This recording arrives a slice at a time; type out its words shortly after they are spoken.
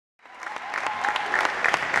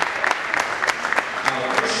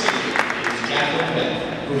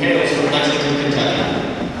who hails from Lexington,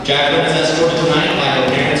 Kentucky. Jacqueline is escorted tonight by her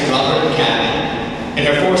parents, Robert and Kathy. In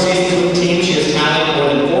her 4 seasons with the team, she has tallied more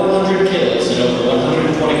than 400 kills and over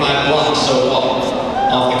 125 blocks so far.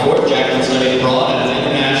 Off the court, Jacqueline studied abroad at an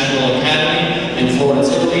international academy in Florence,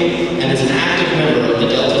 Italy, and is an active member of the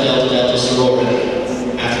Delta Delta Delta sorority.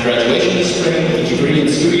 After graduation this spring with a degree in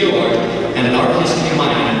studio art and an art history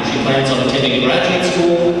minor, she plans on attending graduate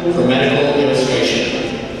school for medical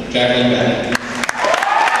illustration. Jacqueline Bennett.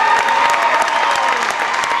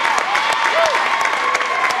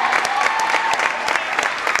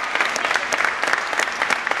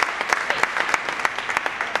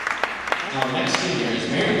 Our next senior is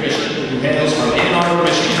Mary Bishop, who hails from Ann Arbor,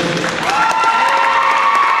 Michigan.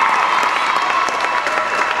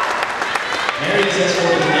 Mary is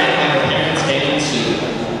escorted tonight by her parents, Dave and Sue.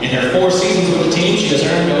 In her 4 seasons with the team, she has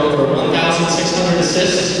earned over 1,600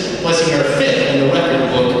 assists, placing her 5th in the record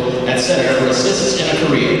book at center for assists in a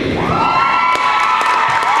career.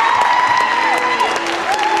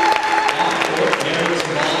 Off the court, Mary was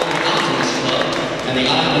involved in the Optimist Club and the I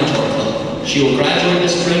Mentor Club. She will graduate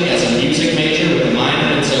this spring as a music major with a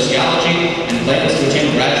minor in sociology and plans to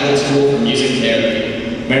attend graduate school for music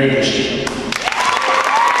therapy. Mary Bishop.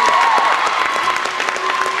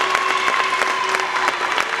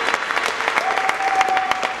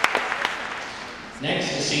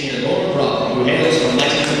 Next is senior Laura Brock, who hails from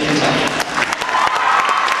Lexington, Kentucky.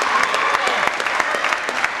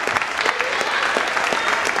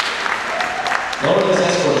 Laura is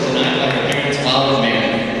escorted tonight by her parents, Bob and Mary.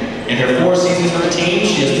 In her 4 seasons with the team,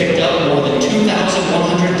 she has picked up more than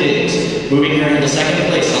 2,100 digs, moving her into 2nd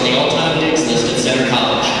place on the all-time digs list at Center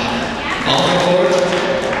College.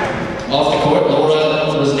 Off the court,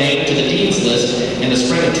 Laura was named to the Dean's List in the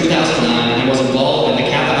spring of 2009 and was involved in the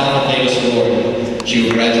Kappa Alpha Theta sorority. She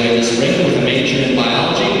will graduate this spring with a major in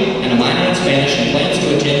biology and a minor in Spanish and plans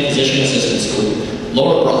to attend physician assistant school.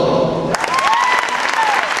 Laura Brock.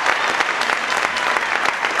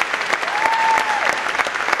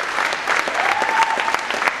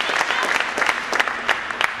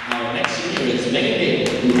 Our next senior is Megan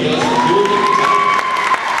Gable, who hails from Louisville, Kentucky.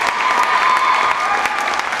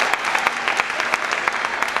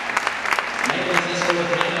 Megan is escorted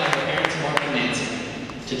tonight by her parents, Mark and Nancy.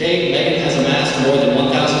 To date, Megan has amassed more than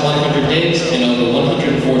 1,100 digs and over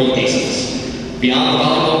 140 aces. Beyond the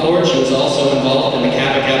volleyball court, she was also involved in the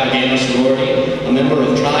Kappa Kappa Gamer sorority, a member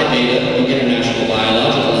of Tri Beta, the International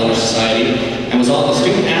Biological Honor Society, and was on the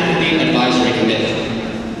Student Athlete Advisory Committee.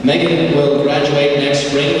 Megan will graduate next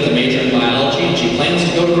spring with a major in biology, and she plans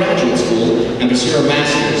to go to graduate school and pursue her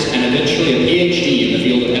master's and eventually a PhD in the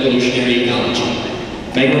field of evolutionary ecology.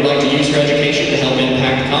 Megan would like to use her education to help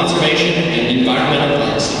impact conservation and environmental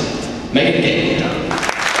policy. Megan Gable.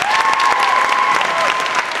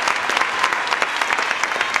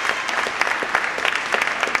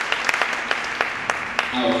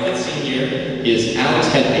 Our 5th senior is Alex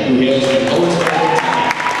Hedley, who hails from Owensboro, Kentucky.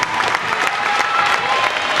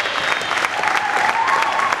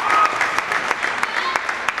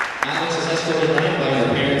 Alex is escorted tonight by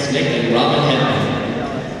her parents, Nick and Robin Hedley.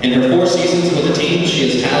 In her 4 seasons with the team, she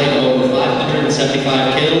has tallied over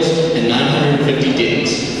 575 kills and 950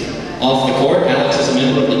 digs. Off the court, Alex is a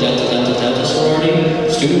member of the Delta Delta Delta sorority,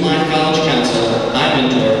 Student Life College Council, I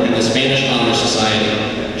Mentor, and the Spanish Honor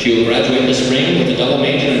Society. She will graduate this spring with a double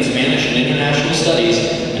major in Spanish and International Studies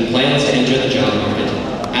and plans to enter the job market.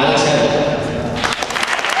 Alex Hedley.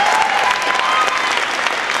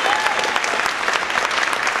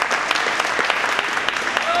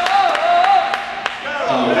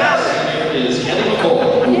 Our next senior is Kelly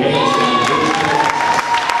McCoy, who hails from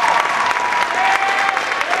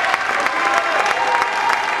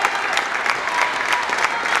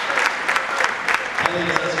Kelly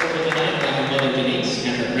is escorted tonight by her mother Denise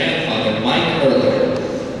and her grandfather Mike Earler.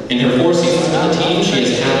 In her 4 seasons with the team, she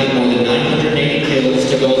has tallied more than 980 kills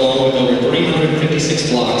to go along with over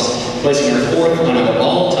 356 blocks, placing her 4th on our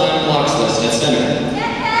all-time blocks list at center.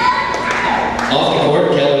 Off the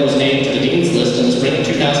court, Kelly was named to the Dean's List in the spring of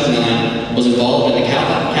 2009, was involved in the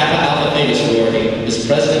Kappa Alpha Theta sorority, is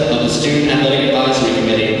president of the Student Athletic Advisory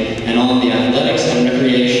Committee, and on the Athletics and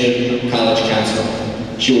Recreation College Council.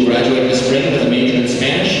 She will graduate this spring with a major in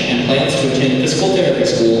Spanish and plans to attend physical therapy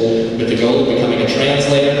school with the goal of becoming a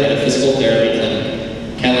translator at a physical therapy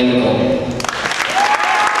clinic. Kelly McCoy.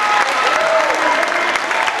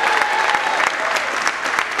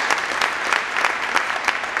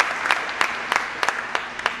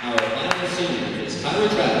 Our final senior is Tyler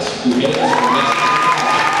Travis, who hails from Mexico.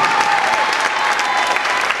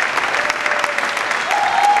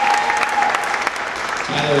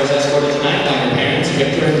 Tyler was escorted tonight by her parents,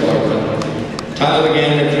 Victor and Barbara.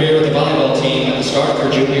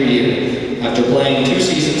 after playing 2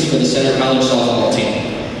 seasons for the Center College softball team.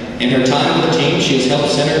 In her time with the team, she has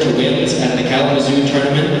helped Center to wins at the Kalamazoo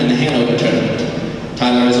tournament and the Hanover tournament.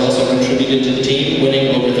 Tyler has also contributed to the team,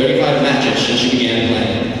 winning over 35 matches since she began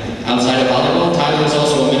playing. Outside of volleyball, Tyler is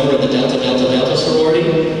also a member of the Delta Delta Delta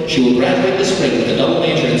sorority. She will graduate this spring with a double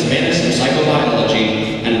major in Spanish and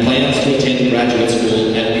psychobiology and plans to attend graduate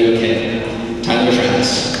school at UK. Tyler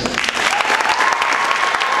Travis.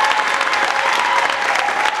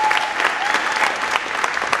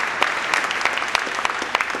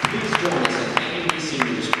 Please join us in thanking these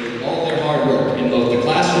seniors for all their hard work in both the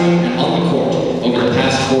classroom and on the court over the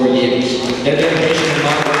past 4 years.